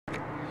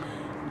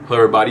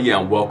Hello everybody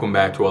and welcome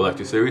back to our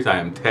lecture series. I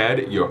am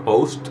Ted, your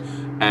host,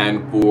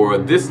 and for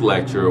this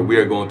lecture we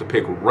are going to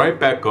pick right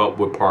back up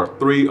with part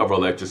 3 of our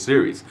lecture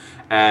series.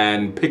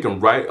 And picking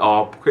right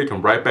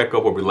back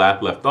up where we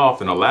left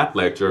off in our last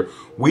lecture,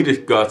 we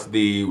discussed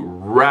the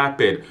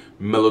rapid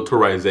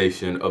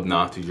militarization of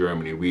Nazi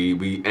Germany.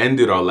 We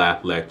ended our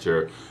last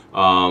lecture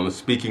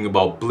speaking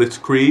about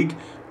blitzkrieg,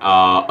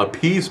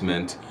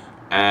 appeasement,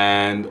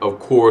 and of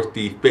course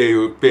the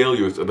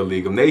failures of the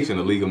League of Nations.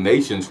 The League of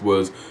Nations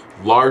was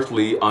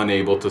largely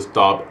unable to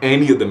stop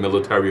any of the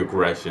military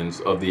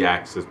aggressions of the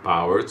Axis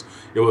powers.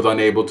 It was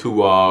unable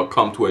to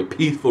come to a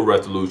peaceful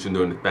resolution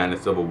during the Spanish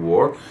Civil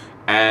War,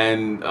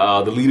 and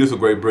the leaders of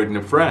Great Britain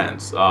and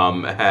France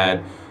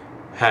had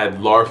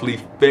largely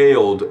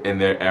failed in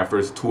their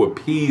efforts to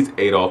appease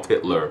Adolf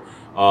Hitler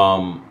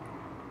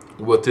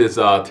with his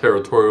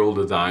territorial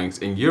designs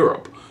in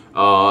Europe.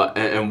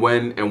 And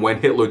when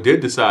Hitler did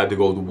decide to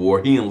go to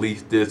war, he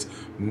unleashed this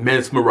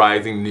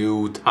mesmerizing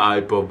new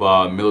type of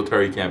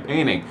military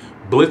campaigning,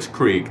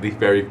 blitzkrieg, these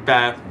very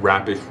fast,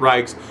 rapid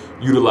strikes,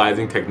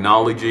 utilizing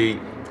technology,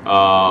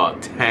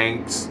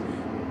 tanks,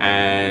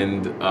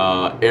 and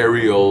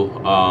aerial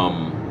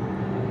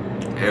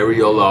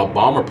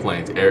bomber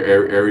planes,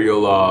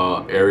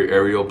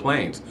 aerial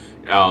planes,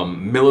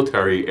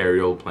 military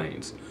aerial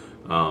planes.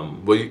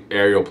 Well,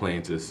 aerial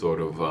planes is sort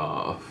of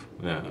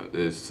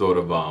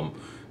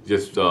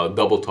just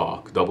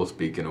double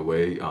speak in a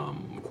way.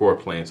 Core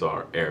planes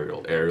are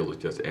aerial. Aerial is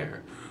just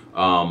air.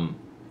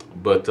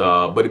 But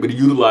he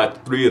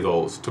utilized 3 of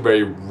those to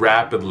very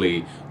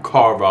rapidly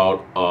carve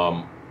out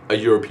a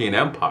European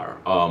empire,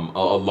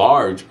 a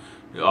large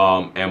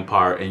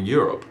empire in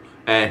Europe.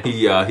 And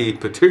he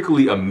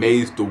particularly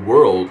amazed the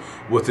world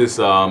with his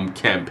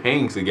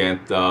campaigns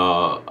against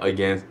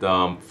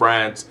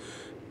France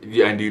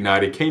and the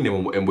United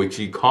Kingdom, in which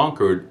he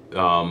conquered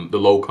the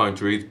Low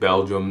Countries,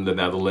 Belgium, the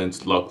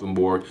Netherlands,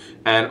 Luxembourg,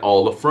 and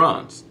all of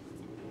France.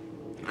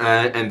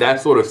 And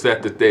that sort of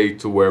set the stage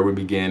to where we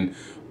begin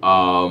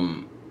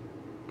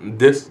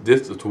this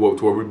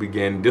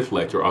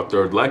lecture, our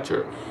 3rd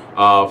lecture.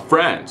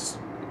 France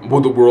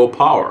was a world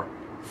power.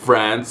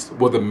 France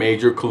was a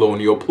major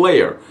colonial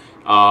player.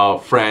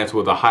 France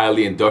was a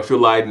highly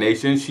industrialized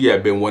nation. She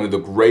had been one of the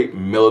great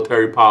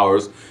military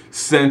powers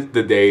since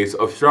the days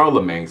of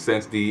Charlemagne,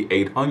 since the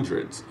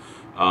 800s.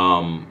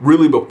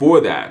 Really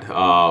before that,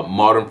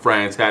 modern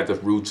France had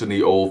its roots in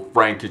the old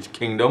Frankish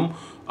kingdom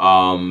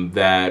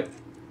that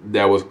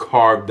was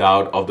carved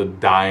out of the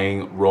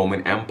dying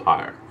Roman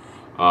Empire.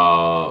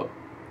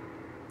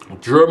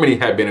 Germany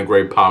had been a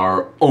great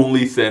power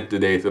only since the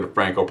days of the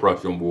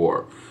Franco-Prussian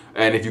War.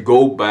 And if you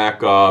go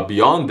back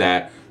beyond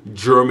that,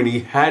 Germany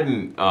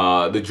hadn't,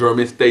 the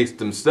German states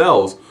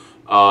themselves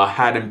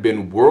hadn't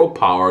been world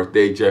powers,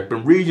 they'd just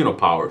been regional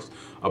powers.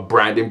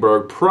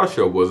 Brandenburg,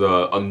 Prussia was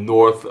a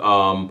North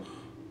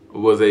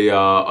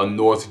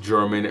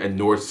German and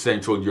North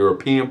Central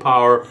European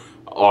power.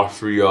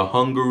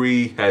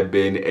 Austria-Hungary had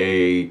been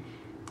a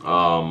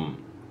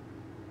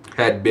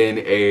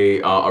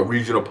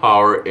regional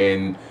power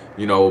in,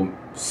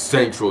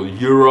 Central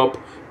Europe.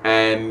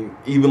 And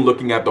even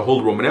looking at the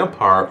Holy Roman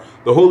Empire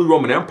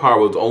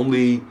was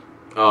only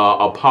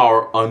a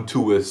power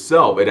unto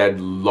itself. It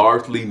had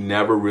largely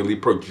never really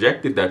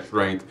projected that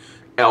strength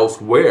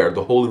elsewhere.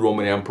 The Holy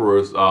Roman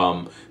Emperors,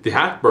 the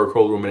Habsburg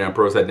Holy Roman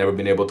Emperors, had never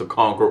been able to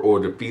conquer or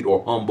defeat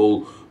or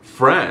humble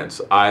France,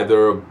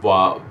 either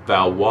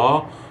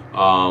Valois,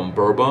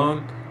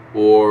 Bourbon,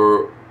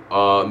 or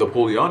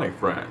Napoleonic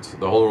France.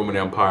 The Holy Roman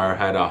Empire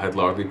had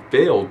largely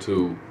failed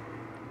to,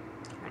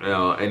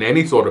 in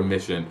any sort of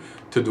mission,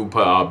 to do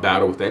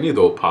battle with any of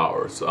those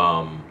powers.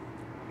 The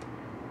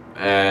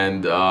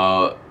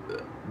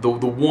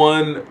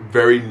one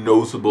very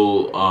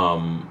noticeable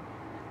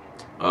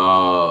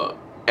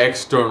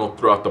external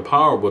threat to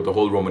power with the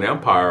Holy Roman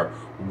Empire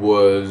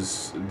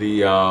was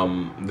the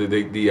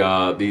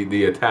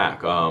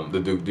attack,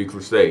 the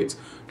Crusades.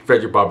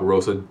 Frederick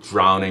Barbarossa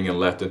drowning in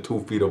less than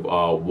 2 feet of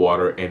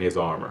water in his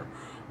armor.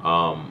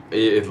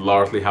 It's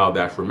largely how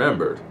that's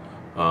remembered.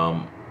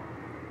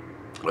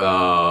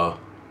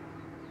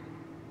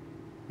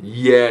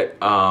 Yet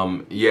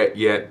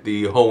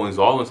the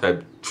Hohenzollerns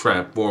had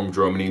transformed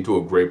Germany into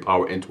a great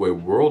power, into a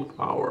world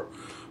power,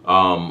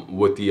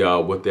 with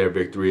their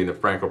victory in the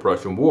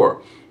Franco-Prussian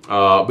War.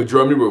 But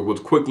Germany was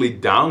quickly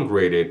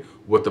downgraded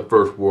with the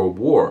First World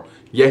War,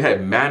 yet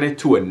had managed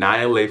to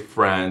annihilate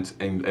France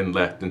in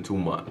less than 2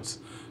 months.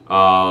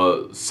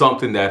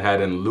 Something that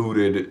had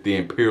eluded the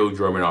Imperial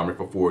German Army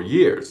for 4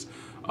 years.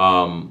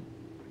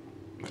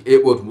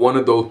 It was one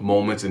of those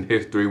moments in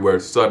history where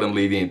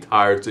suddenly the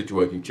entire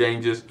situation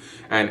changes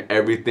and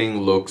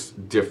everything looks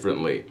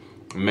differently.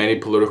 Many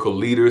political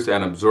leaders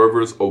and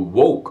observers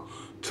awoke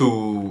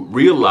to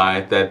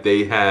realize that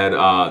they had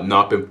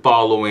not been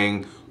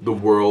following the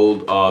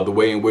world, the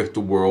way in which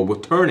the world was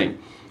turning.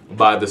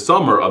 By the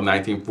summer of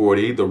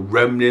 1940, the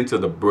remnants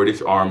of the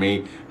British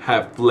Army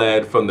had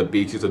fled from the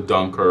beaches of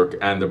Dunkirk,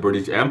 and the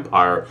British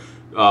Empire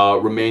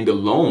remained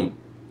alone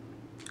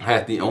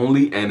as the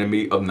only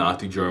enemy of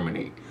Nazi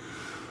Germany.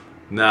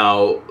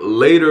 Now,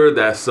 later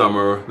that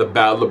summer, the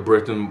Battle of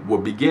Britain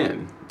would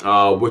begin,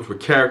 which were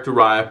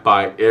characterized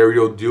by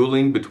aerial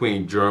dueling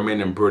between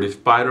German and British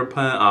fighter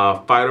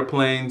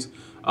planes,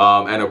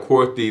 and of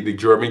course the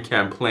German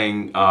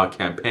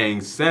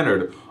campaign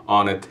centered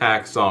on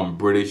attacks on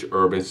British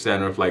urban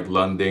centers like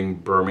London,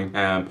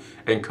 Birmingham,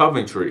 and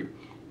Coventry,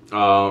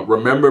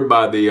 remembered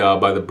by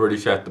the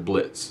British at the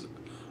Blitz.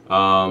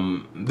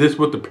 This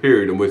was the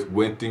period in which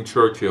Winston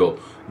Churchill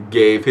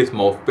gave his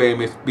most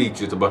famous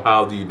speeches about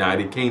how the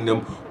United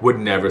Kingdom would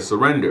never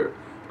surrender.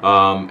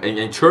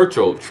 And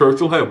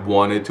Churchill had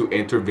wanted to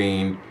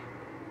intervene.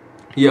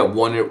 He had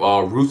wanted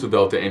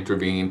Roosevelt to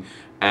intervene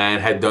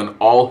and had done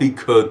all he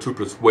could to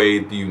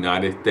persuade the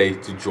United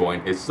States to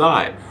join his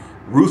side.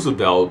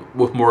 Roosevelt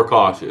was more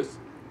cautious.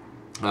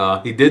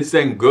 He did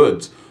send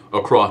goods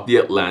across the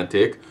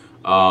Atlantic.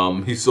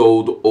 He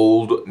sold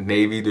old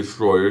Navy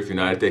destroyers,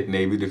 United States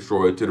Navy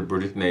destroyers, to the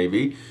British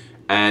Navy,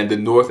 and the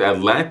North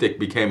Atlantic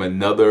became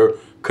another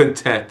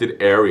contested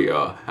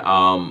area.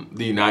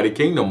 The United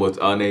Kingdom was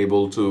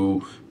unable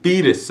to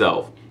feed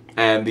itself,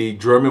 and the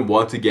German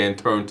once again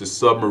turned to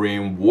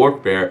submarine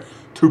warfare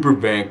to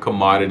prevent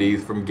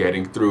commodities from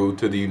getting through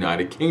to the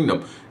United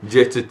Kingdom.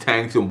 Just as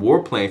tanks and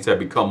warplanes had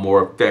become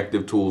more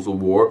effective tools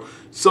of war,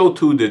 so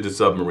too did the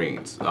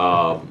submarines,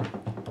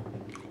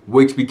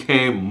 which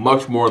became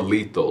much more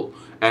lethal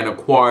and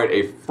acquired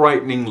a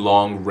frightening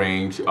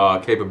long-range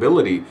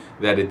capability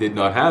that it did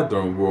not have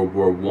during World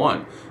War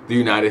I. The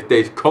United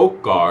States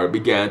Coast Guard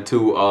began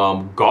to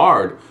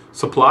guard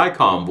supply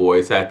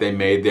convoys as they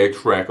made their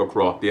trek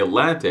across the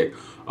Atlantic.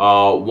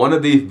 One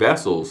of these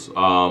vessels,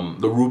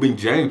 the Reuben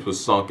James,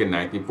 was sunk in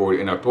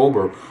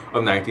October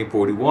of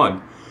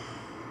 1941.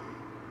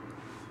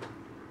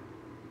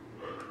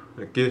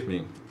 Excuse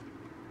me.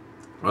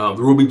 The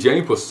Reuben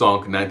James was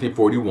sunk in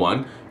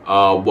 1941.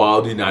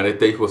 While the United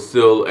States was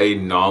still a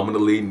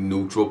nominally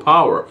neutral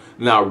power.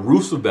 Now,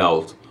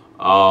 Roosevelt,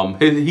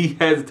 he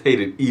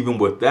hesitated even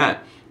with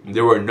that.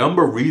 There were a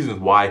number of reasons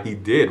why he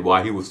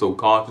was so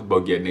cautious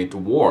about getting into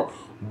war.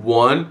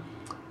 One,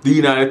 the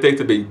United States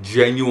had been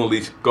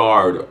genuinely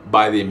scarred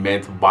by the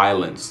immense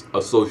violence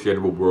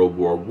associated with World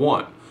War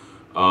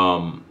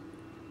I.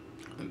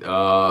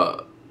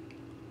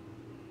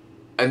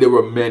 And there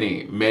were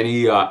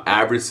many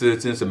average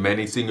citizens and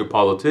many senior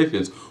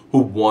politicians who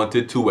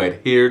wanted to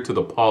adhere to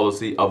the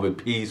policy of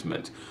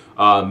appeasement.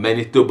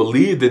 Many still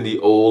believed in the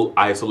old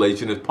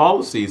isolationist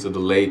policies of the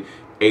late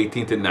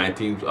 18th and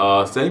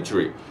 19th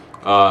century.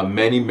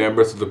 Many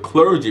members of the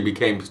clergy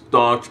became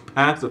staunch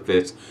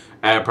pacifists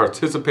and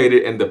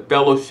participated in the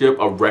Fellowship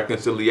of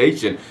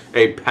Reconciliation,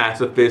 a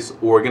pacifist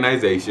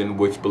organization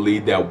which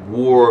believed that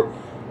war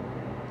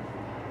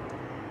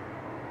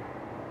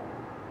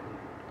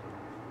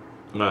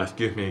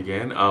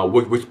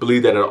which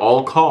believed that at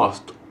all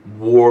costs,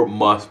 war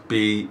must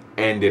be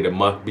ended, it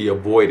must be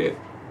avoided.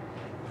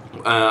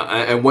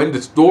 And when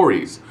the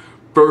stories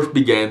first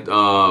began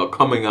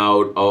coming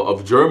out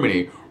of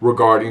Germany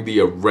regarding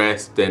the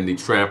arrest and the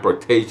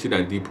transportation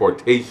and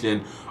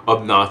deportation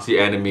of Nazi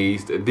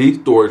enemies, these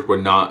stories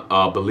were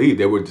not believed,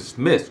 they were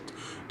dismissed.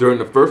 During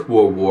the First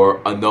World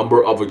War, a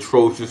number of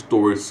atrocious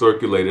stories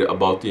circulated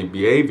about the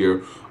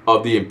behavior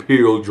of the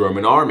Imperial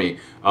German Army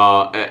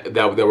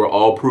that were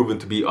all proven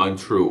to be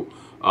untrue.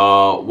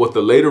 With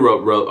the later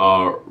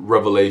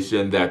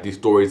revelation that these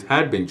stories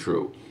had been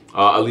true,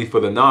 at least for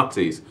the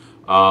Nazis,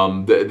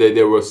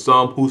 there were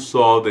some who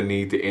saw the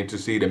need to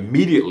intercede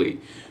immediately.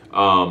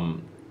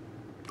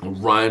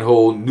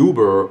 Reinhold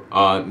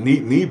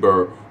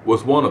Niebuhr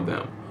was one of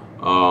them.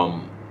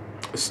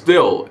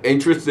 Still,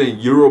 interest in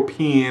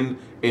European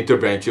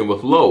intervention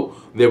was low.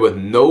 There was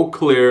no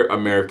clear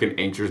American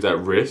interest at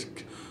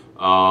risk.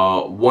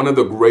 One of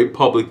the great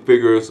public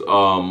figures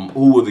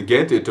who was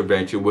against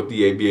intervention was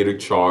the aviator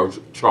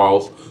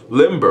Charles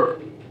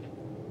Lindbergh.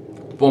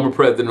 Former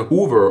President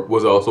Hoover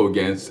was also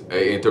against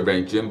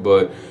intervention,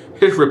 but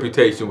his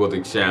reputation was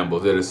in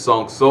shambles. It had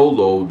sunk so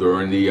low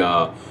during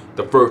the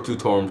first two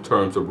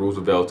terms of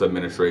Roosevelt's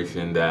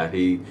administration that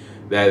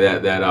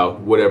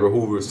whatever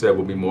Hoover said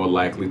would be more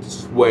likely to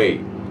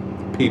sway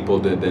people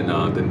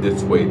than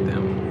dissuade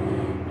them.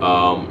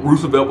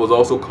 Roosevelt was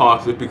also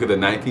cautious because in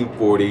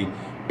 1940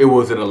 it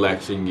was an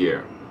election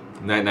year.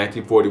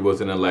 1940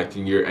 was an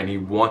election year, and he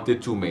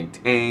wanted to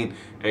maintain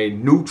a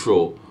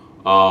neutral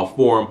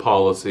foreign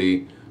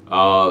policy.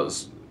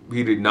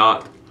 He did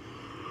not.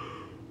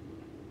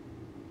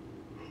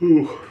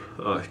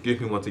 Excuse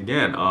me once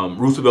again.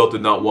 Roosevelt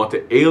did not want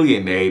to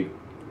alienate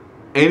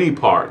any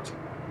part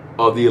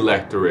of the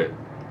electorate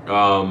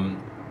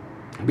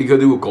because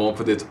they were going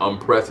for this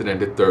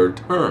unprecedented third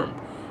term.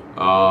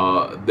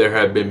 There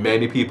have been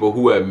many people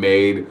who have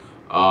made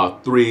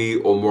 3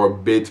 or more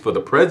bids for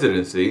the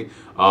presidency,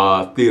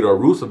 Theodore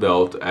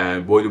Roosevelt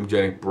and William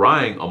Jennings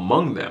Bryan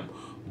among them.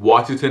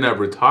 Washington had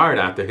retired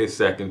after his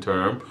second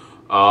term,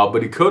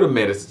 but he could have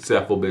made a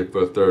successful bid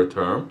for a third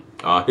term.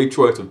 His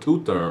choice of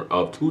two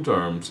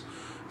terms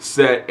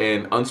set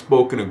an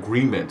unspoken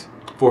agreement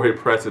for his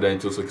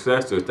presidential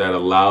successors that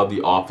allowed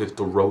the office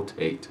to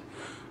rotate.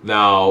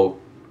 Now,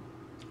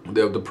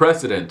 the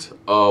precedent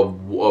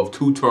of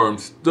two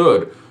terms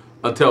stood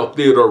until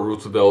Theodore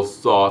Roosevelt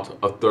sought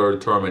a third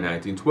term in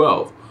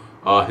 1912.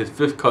 His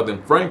fifth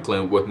cousin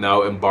Franklin was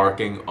now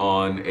embarking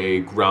on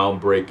a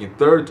groundbreaking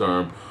third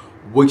term,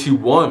 which he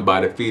won by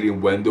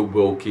defeating Wendell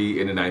Willkie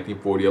in the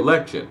 1940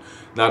 election.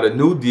 Now, the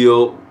New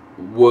Deal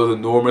was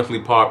enormously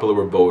popular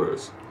with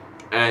voters,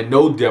 and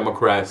no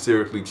Democrat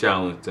seriously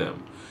challenged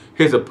him.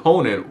 His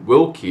opponent,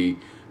 Willkie,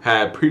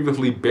 had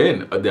previously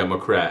been a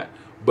Democrat,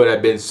 but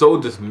had been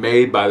so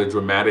dismayed by the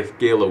dramatic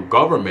scale of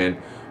government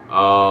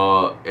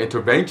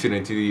intervention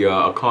into the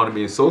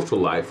economy and social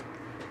life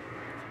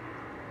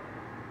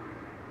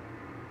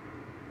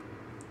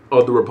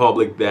of the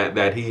republic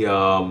that he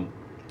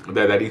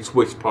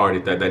switched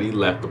parties, that he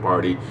left the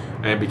party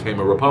and became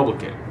a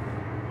Republican.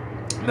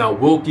 Now,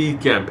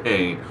 Willkie's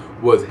campaign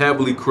was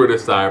heavily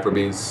criticized for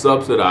being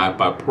subsidized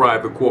by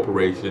private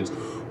corporations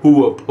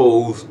who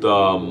opposed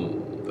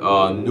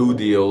New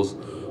Deal's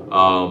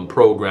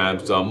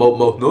programs,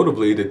 most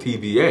notably the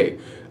TVA.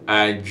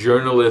 And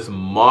journalists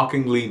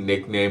mockingly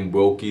nicknamed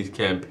Willkie's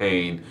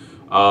campaign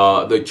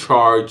the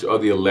Charge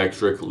of the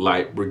Electric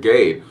Light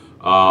Brigade,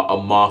 a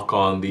mock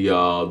on the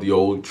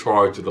old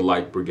Charge of the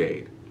Light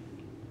Brigade.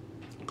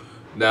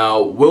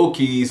 Now,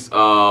 Willkie's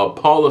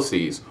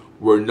policies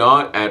were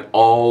not at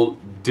all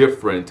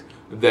different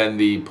than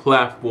the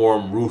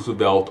platform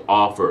Roosevelt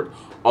offered.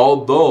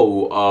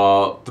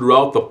 Although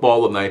throughout the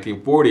fall of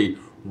 1940,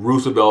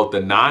 Roosevelt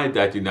denied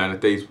that the United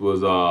States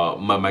was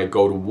might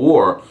go to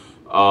war,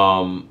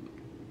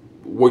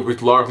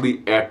 which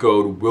largely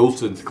echoed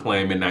Wilson's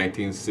claim in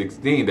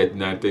 1916 that the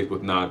United States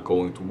was not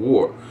going to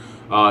war.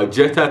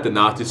 Just as the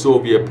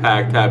Nazi-Soviet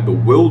pact had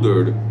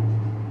bewildered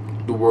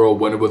the world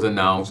when it was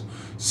announced,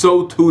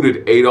 so too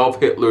did Adolf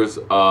Hitler's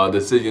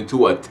decision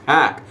to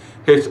attack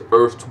his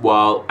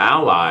erstwhile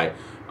ally,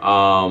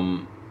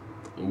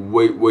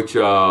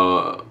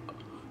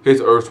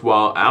 his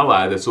erstwhile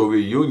ally, the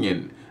Soviet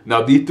Union.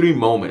 Now, these three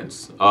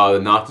moments, the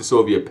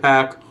Nazi-Soviet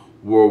pact,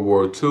 World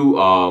War II,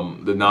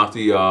 the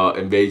Nazi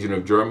invasion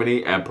of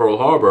Germany, and Pearl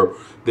Harbor,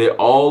 they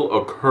all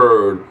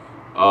occurred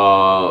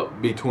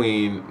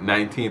between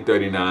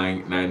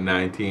 1939 and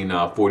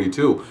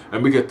 1942,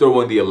 and we can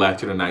throw in the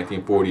election of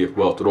 1940 as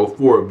well. So those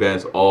four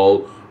events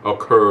all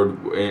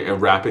occurred in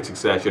rapid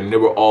succession, and they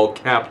were all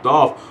capped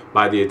off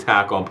by the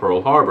attack on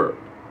Pearl Harbor.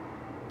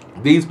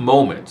 These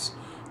moments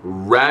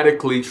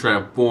radically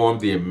transformed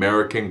the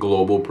American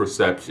global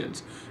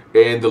perceptions.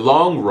 In the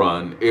long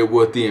run, it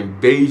was the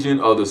invasion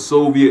of the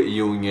Soviet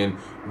Union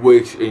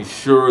which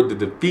ensured the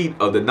defeat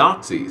of the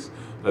Nazis.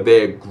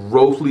 They had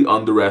grossly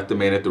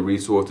underestimated the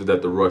resources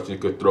that the Russians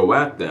could throw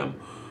at them.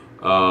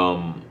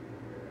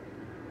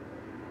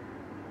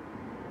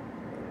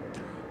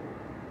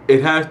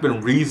 It has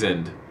been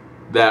reasoned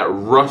that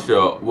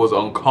Russia was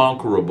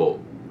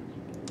unconquerable,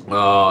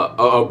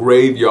 a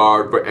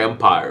graveyard for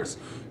empires.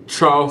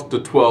 Charles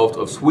XII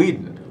of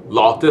Sweden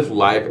lost his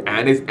life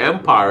and his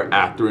empire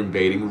after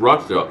invading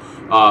Russia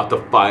to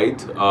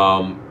fight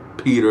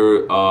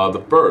Peter I,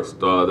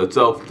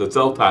 the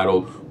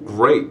self-titled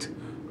Great.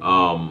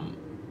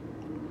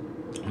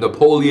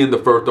 Napoleon I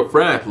of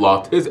France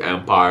lost his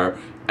empire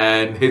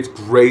and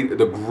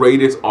the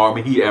greatest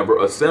army he ever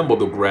assembled,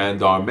 the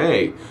Grand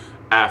Armée,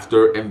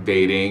 after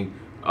invading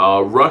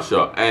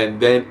Russia. And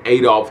then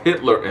Adolf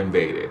Hitler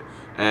invaded,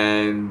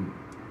 and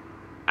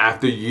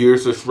after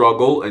years of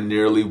struggle and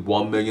nearly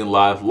 1 million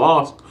lives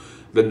lost,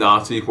 the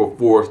Nazis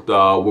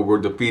were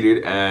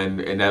defeated, and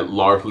that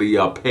largely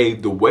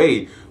paved the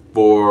way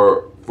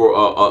for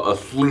a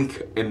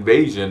sleek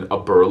invasion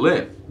of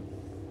Berlin.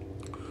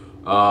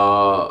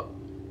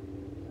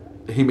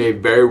 He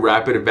made very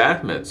rapid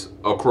advancements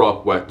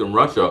across Western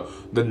Russia.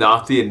 The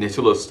Nazi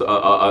initial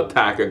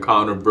attack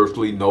encountered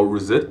virtually no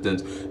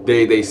resistance.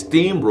 They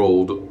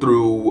steamrolled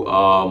through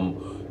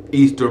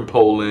Eastern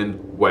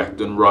Poland,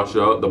 Western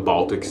Russia, the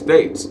Baltic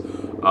states.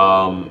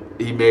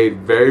 He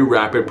made very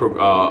rapid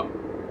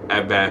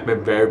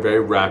advancement, very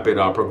rapid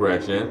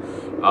progression.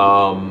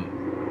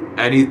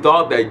 And he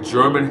thought that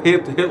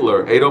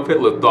Adolf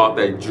Hitler thought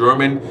that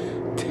German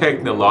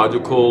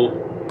technological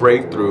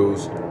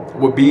breakthroughs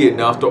would be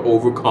enough to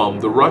overcome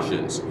the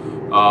Russians.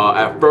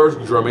 At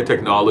first, German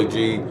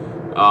technology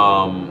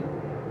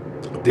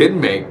did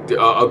make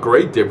a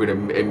great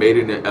difference. It made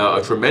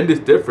a tremendous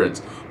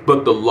difference.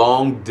 But the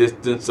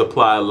long-distance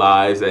supply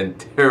lines and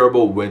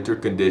terrible winter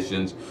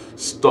conditions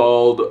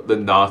stalled the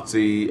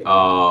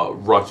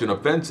Nazi-Russian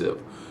offensive.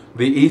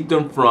 The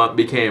Eastern Front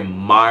became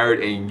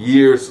mired in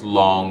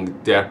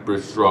years-long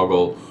desperate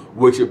struggle,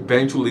 which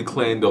eventually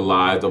claimed the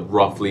lives of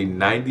roughly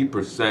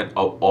 90%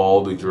 of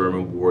all the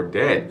German war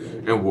dead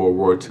in World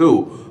War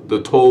II.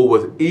 The toll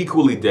was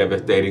equally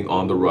devastating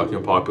on the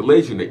Russian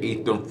population. The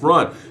Eastern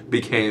Front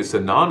became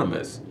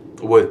synonymous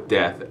with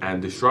death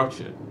and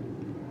destruction.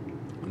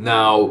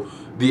 Now,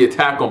 the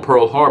attack on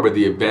Pearl Harbor,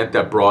 the event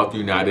that brought the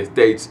United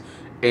States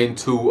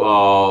into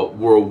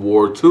World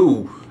War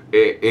II,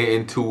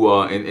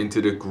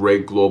 into the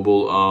great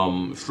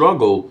global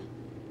struggle,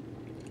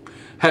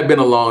 had been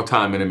a long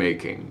time in the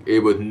making.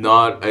 It was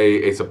not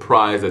a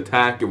surprise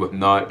attack. It was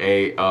not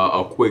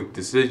a quick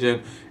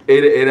decision.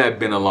 It had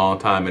been a long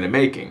time in the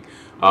making.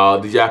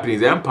 The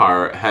Japanese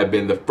Empire had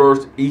been the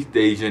first East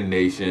Asian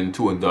nation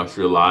to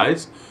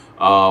industrialize,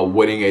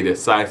 winning a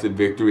decisive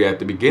victory at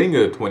the beginning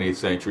of the 20th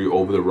century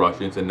over the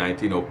Russians in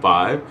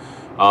 1905.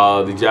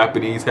 The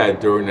Japanese had,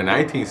 during the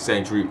 19th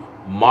century,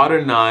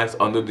 modernized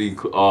under the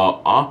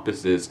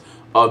auspices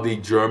of the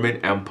German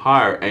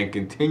Empire and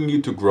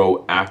continued to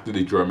grow after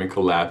the German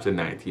collapse in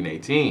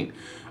 1918.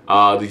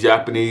 The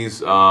Japanese,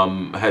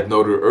 had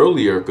noted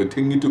earlier,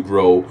 continued to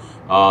grow.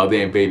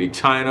 They invaded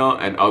China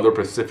and other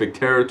Pacific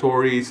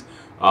territories.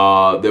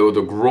 There was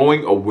a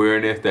growing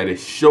awareness that a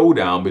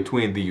showdown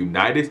between the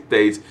United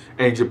States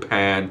and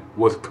Japan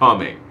was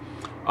coming.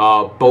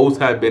 Both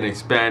had been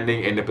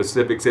expanding in the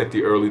Pacific since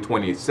the early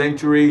 20th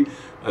century.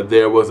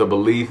 There was a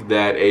belief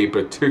that a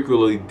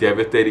particularly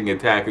devastating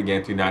attack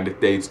against the United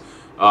States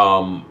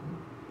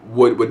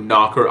would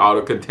knock her out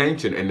of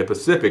contention in the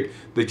Pacific.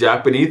 The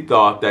Japanese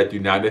thought that the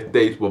United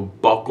States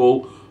would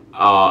buckle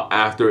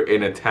after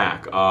an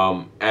attack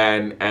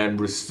and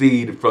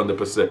recede from the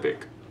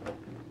Pacific.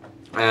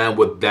 And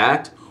with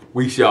that,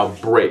 we shall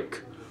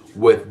break.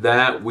 With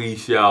that, we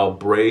shall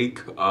break,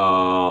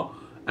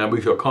 and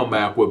we shall come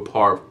back with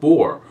part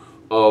 4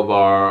 of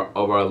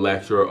our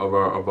lecture, of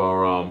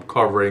our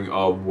covering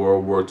of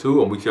World War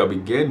II, and we shall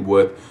begin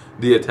with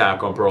the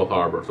attack on Pearl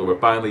Harbor. So we're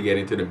finally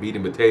getting to the meat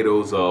and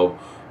potatoes of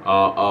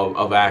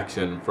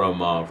action from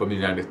the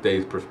United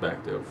States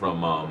perspective,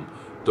 from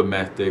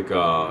domestic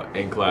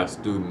in-class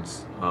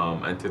students'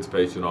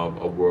 anticipation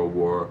of World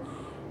War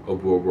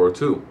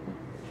II.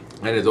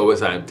 And as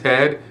always, I'm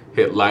Ted.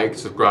 Hit like,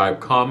 subscribe,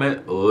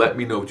 comment. Let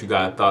me know what you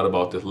guys thought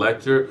about this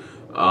lecture.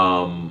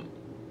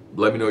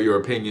 Let me know your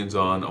opinions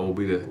on what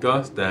we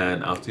discussed,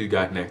 and I'll see you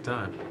guys next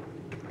time.